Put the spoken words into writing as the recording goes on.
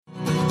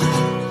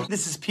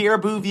This is Pierre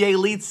Bouvier,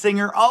 lead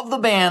singer of the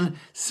band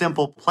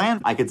Simple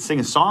Plan. I could sing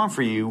a song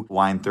for you,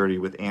 Wine 30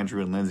 with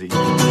Andrew and Lindsay.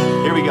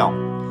 Here we go.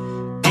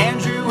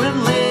 Andrew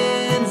and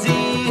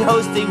Lindsay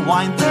hosting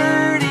Wine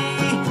 30.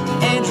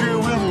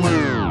 Andrew and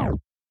Lindsay.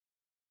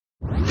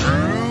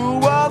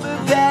 Through all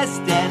the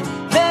best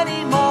and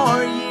many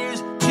more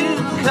years to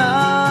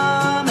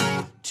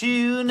come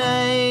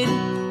tonight.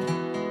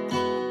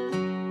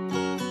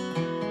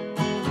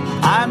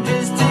 I'm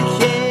just a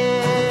kid.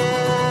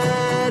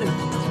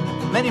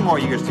 Many more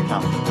years to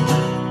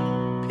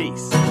come.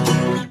 Peace.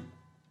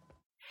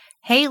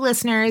 Hey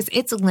listeners,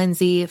 it's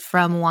Lindsay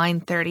from Wine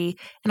 30,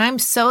 and I'm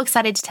so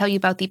excited to tell you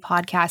about the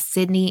podcast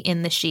Sydney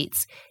in the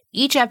Sheets.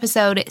 Each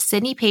episode,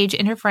 Sydney Page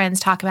and her friends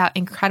talk about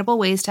incredible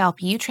ways to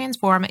help you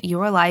transform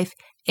your life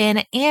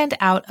in and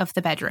out of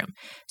the bedroom.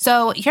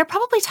 So you're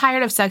probably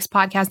tired of sex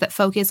podcasts that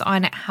focus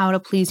on how to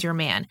please your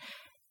man.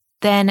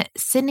 Then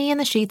Sydney in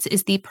the Sheets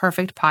is the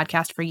perfect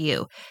podcast for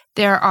you.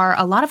 There are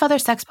a lot of other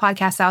sex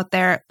podcasts out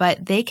there,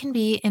 but they can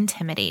be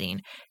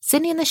intimidating.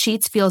 Sydney in the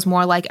Sheets feels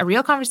more like a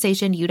real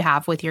conversation you'd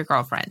have with your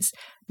girlfriends.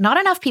 Not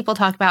enough people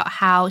talk about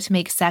how to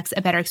make sex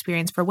a better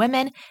experience for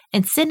women,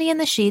 and Sydney in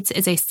the Sheets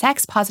is a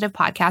sex-positive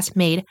podcast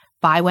made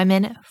by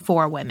women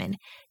for women.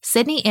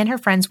 Sydney and her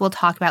friends will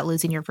talk about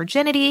losing your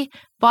virginity,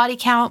 body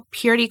count,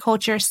 purity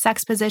culture,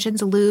 sex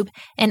positions, lube,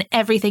 and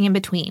everything in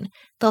between.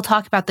 They'll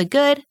talk about the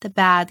good, the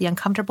bad, the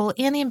uncomfortable,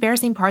 and the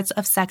embarrassing parts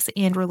of sex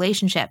and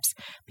relationships,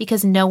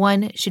 because no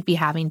one should be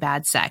having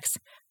bad sex.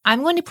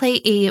 I'm going to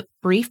play a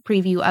brief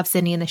preview of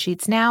Sydney in the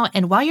Sheets now,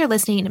 and while you're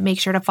listening, make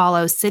sure to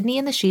follow Sydney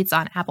in the Sheets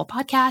on Apple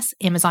Podcasts,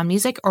 Amazon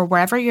Music, or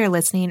wherever you're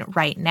listening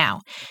right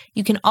now.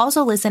 You can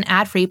also listen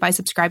ad-free by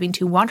subscribing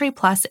to Wondery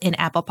Plus in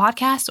Apple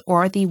Podcasts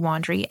or the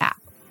Wondery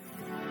app.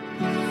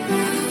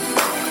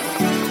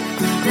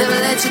 Never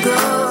let you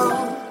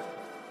go.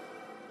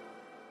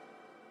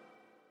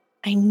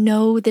 I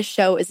know this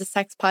show is a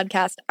sex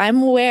podcast.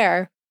 I'm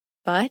aware,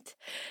 but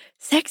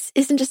sex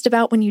isn't just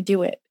about when you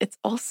do it. It's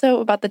also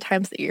about the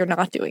times that you're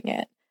not doing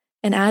it.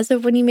 And as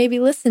of when you may be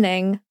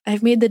listening,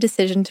 I've made the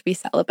decision to be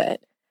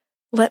celibate.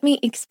 Let me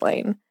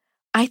explain.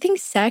 I think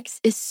sex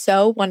is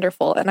so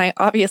wonderful and I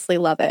obviously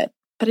love it,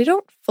 but I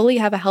don't fully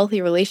have a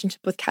healthy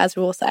relationship with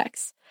casual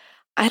sex.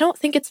 I don't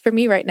think it's for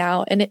me right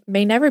now, and it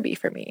may never be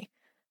for me.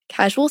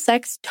 Casual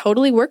sex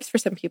totally works for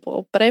some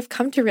people, but I've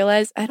come to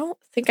realize I don't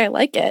think I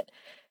like it.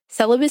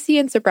 Celibacy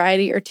and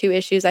sobriety are two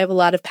issues I have a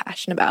lot of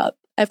passion about.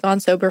 I've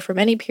gone sober for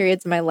many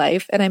periods in my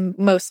life, and I'm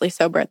mostly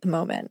sober at the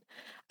moment.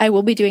 I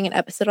will be doing an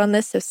episode on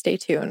this, so stay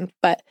tuned.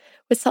 But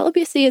what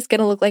celibacy is going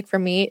to look like for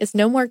me is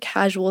no more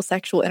casual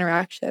sexual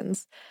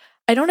interactions.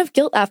 I don't have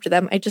guilt after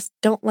them, I just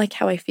don't like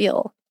how I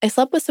feel. I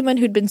slept with someone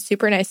who'd been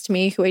super nice to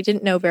me, who I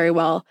didn't know very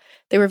well.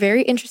 They were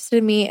very interested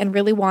in me and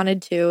really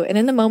wanted to, and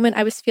in the moment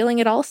I was feeling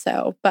it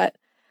also, but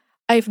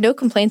I have no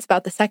complaints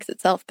about the sex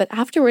itself, but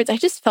afterwards I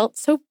just felt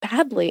so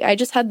badly. I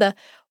just had the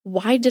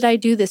why did I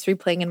do this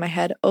replaying in my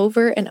head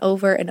over and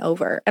over and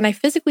over, and I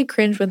physically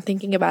cringe when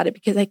thinking about it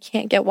because I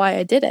can't get why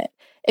I did it.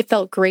 It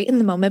felt great in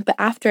the moment, but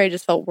after I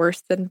just felt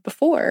worse than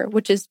before,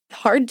 which is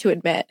hard to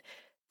admit.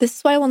 This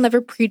is why I will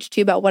never preach to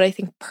you about what I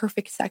think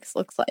perfect sex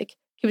looks like.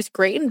 He was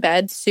great in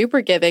bed,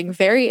 super giving,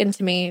 very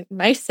into me,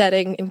 nice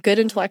setting, and good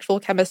intellectual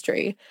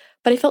chemistry.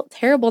 But I felt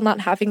terrible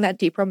not having that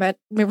deep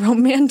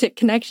romantic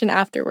connection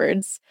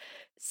afterwards.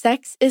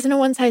 Sex isn't a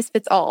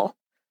one-size-fits-all.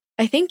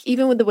 I think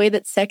even with the way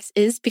that sex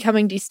is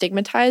becoming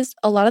destigmatized,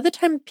 a lot of the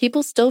time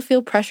people still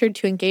feel pressured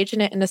to engage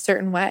in it in a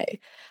certain way.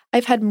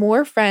 I've had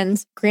more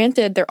friends,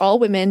 granted they're all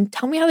women,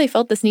 tell me how they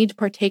felt this need to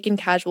partake in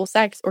casual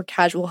sex or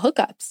casual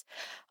hookups.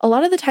 A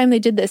lot of the time they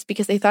did this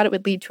because they thought it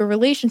would lead to a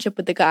relationship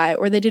with the guy,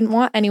 or they didn't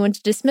want anyone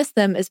to dismiss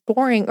them as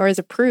boring or as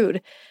a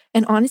prude.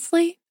 And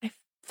honestly, I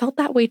felt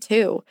that way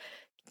too.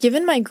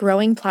 Given my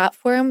growing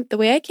platform, the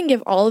way I can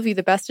give all of you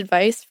the best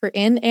advice for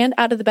in and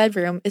out of the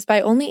bedroom is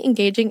by only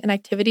engaging in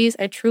activities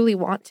I truly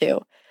want to.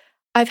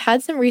 I've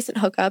had some recent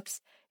hookups.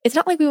 It's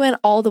not like we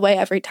went all the way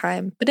every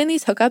time, but in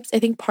these hookups, I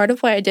think part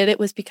of why I did it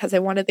was because I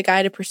wanted the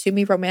guy to pursue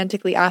me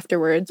romantically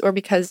afterwards, or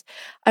because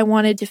I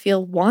wanted to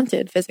feel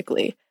wanted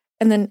physically.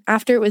 And then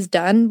after it was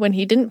done, when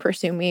he didn't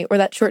pursue me, or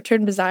that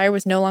short-term desire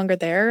was no longer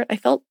there, I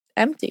felt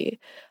empty.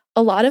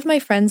 A lot of my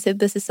friends said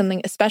this is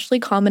something especially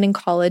common in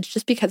college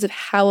just because of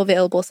how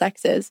available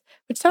sex is,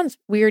 which sounds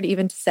weird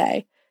even to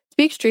say. To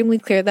be extremely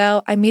clear,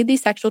 though, I made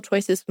these sexual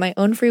choices with my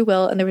own free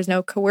will and there was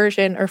no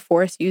coercion or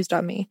force used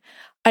on me.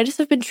 I just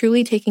have been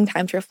truly taking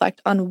time to reflect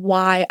on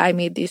why I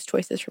made these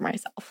choices for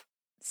myself.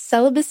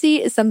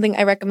 Celibacy is something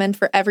I recommend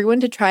for everyone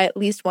to try at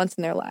least once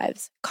in their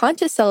lives.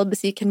 Conscious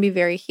celibacy can be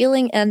very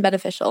healing and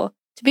beneficial.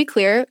 To be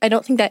clear, I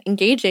don't think that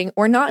engaging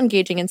or not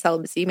engaging in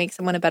celibacy makes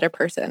someone a better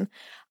person.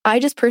 I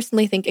just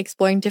personally think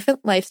exploring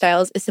different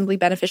lifestyles is simply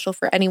beneficial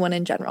for anyone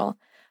in general.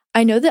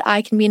 I know that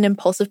I can be an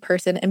impulsive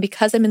person, and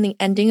because I'm in the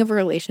ending of a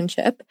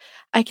relationship,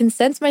 I can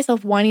sense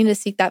myself wanting to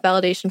seek that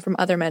validation from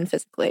other men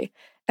physically.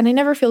 and I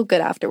never feel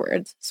good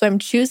afterwards. So I'm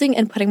choosing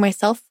and putting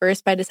myself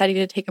first by deciding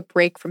to take a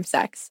break from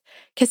sex.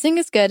 Kissing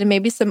is good and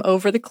maybe some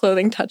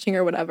over-the-clothing touching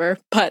or whatever,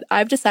 but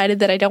I've decided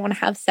that I don't want to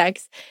have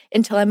sex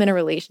until I'm in a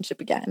relationship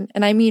again.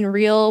 And I mean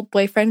real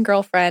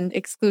boyfriend-girlfriend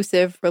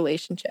exclusive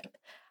relationship.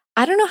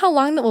 I don't know how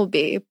long that will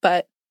be,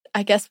 but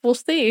I guess we'll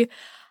see.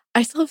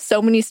 I still have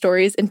so many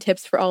stories and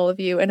tips for all of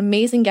you and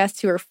amazing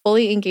guests who are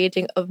fully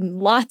engaging of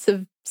lots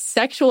of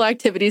sexual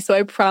activity, so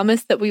I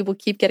promise that we will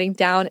keep getting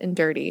down and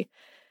dirty.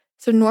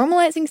 So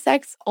normalizing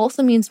sex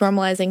also means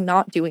normalizing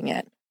not doing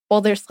it.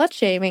 While there's slut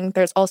shaming,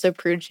 there's also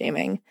prude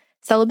shaming.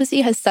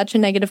 Celibacy has such a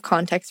negative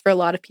context for a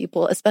lot of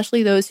people,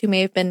 especially those who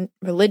may have been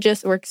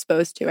religious or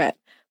exposed to it.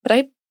 But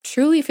I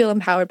truly feel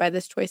empowered by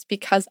this choice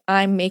because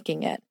I'm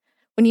making it.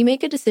 When you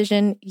make a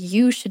decision,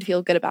 you should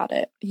feel good about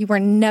it. You are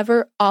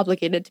never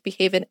obligated to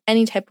behave in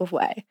any type of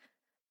way.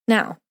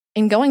 Now,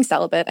 in going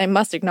celibate, I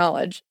must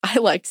acknowledge, I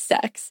liked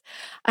sex.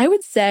 I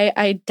would say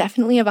I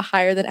definitely have a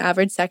higher than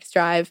average sex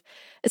drive,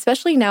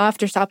 especially now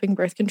after stopping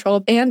birth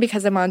control and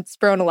because I'm on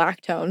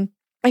spironolactone.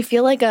 I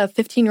feel like a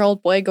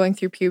 15-year-old boy going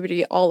through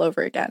puberty all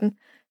over again.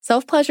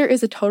 Self-pleasure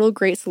is a total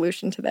great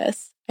solution to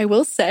this. I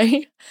will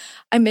say,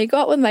 I may go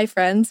out with my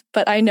friends,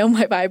 but I know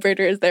my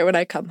vibrator is there when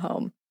I come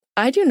home.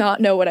 I do not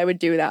know what I would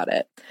do without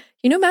it.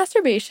 You know,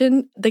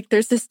 masturbation, like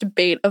there's this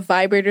debate of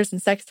vibrators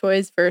and sex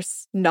toys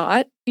versus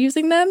not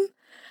using them.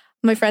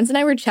 My friends and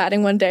I were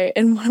chatting one day,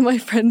 and one of my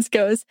friends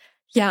goes,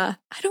 "Yeah,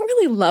 I don't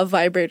really love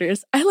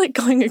vibrators. I like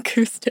going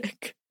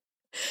acoustic."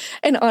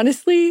 And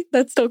honestly,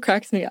 that still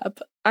cracks me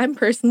up. I'm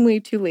personally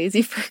too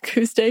lazy for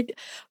acoustic,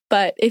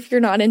 but if you're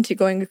not into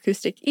going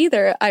acoustic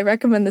either, I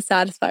recommend the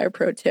Satisfier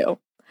Pro 2.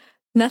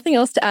 Nothing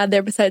else to add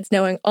there besides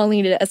knowing I'll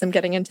need it as I'm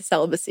getting into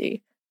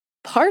celibacy.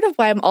 Part of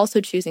why I'm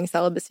also choosing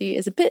celibacy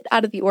is a bit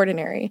out of the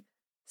ordinary.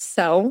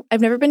 So,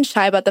 I've never been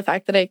shy about the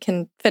fact that I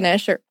can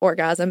finish or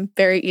orgasm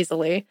very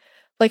easily.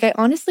 Like, I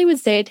honestly would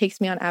say it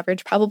takes me on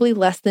average probably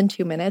less than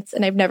 2 minutes,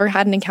 and I've never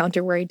had an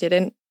encounter where I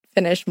didn't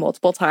finish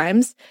multiple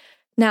times.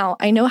 Now,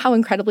 I know how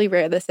incredibly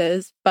rare this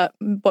is, but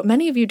what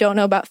many of you don't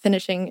know about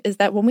finishing is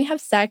that when we have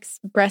sex,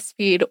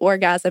 breastfeed,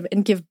 orgasm,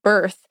 and give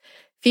birth,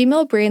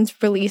 female brains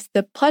release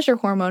the pleasure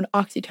hormone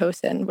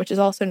oxytocin, which is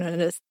also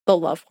known as the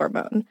love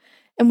hormone.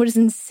 And what is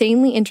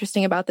insanely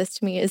interesting about this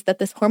to me is that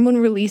this hormone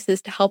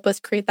releases to help us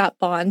create that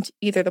bond,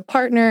 either the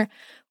partner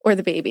or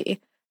the baby.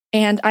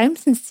 And I am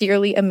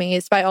sincerely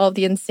amazed by all of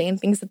the insane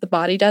things that the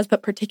body does,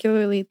 but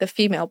particularly the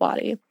female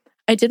body.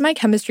 I did my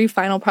chemistry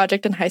final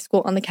project in high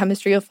school on the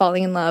chemistry of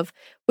falling in love,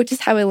 which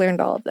is how I learned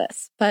all of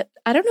this. But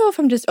I don't know if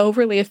I'm just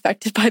overly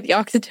affected by the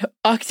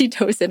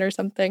oxytocin or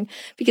something,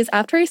 because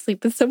after I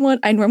sleep with someone,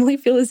 I normally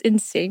feel this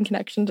insane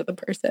connection to the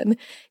person.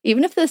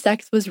 Even if the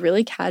sex was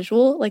really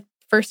casual, like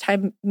first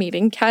time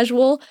meeting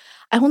casual,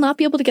 I will not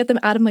be able to get them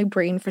out of my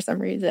brain for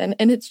some reason.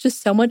 And it's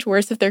just so much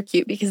worse if they're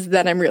cute, because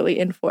then I'm really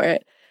in for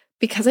it.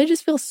 Because I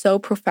just feel so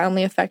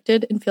profoundly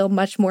affected and feel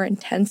much more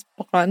intense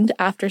bond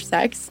after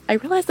sex, I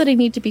realize that I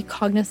need to be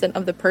cognizant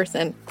of the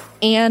person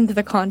and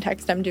the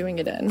context I'm doing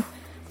it in.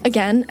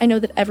 Again, I know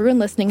that everyone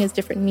listening has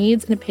different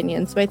needs and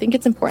opinions, so I think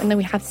it's important that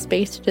we have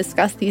space to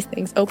discuss these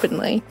things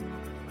openly.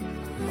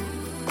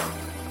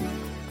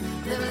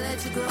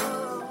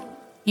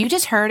 You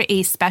just heard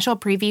a special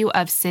preview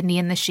of Sydney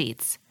in the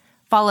Sheets.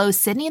 Follow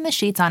Sydney in the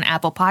Sheets on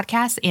Apple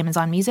Podcasts,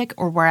 Amazon Music,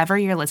 or wherever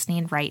you're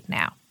listening right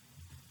now.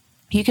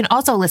 You can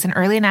also listen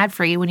early and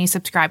ad-free when you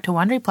subscribe to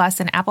Wondery Plus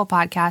in Apple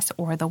Podcasts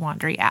or the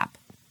Wondery app.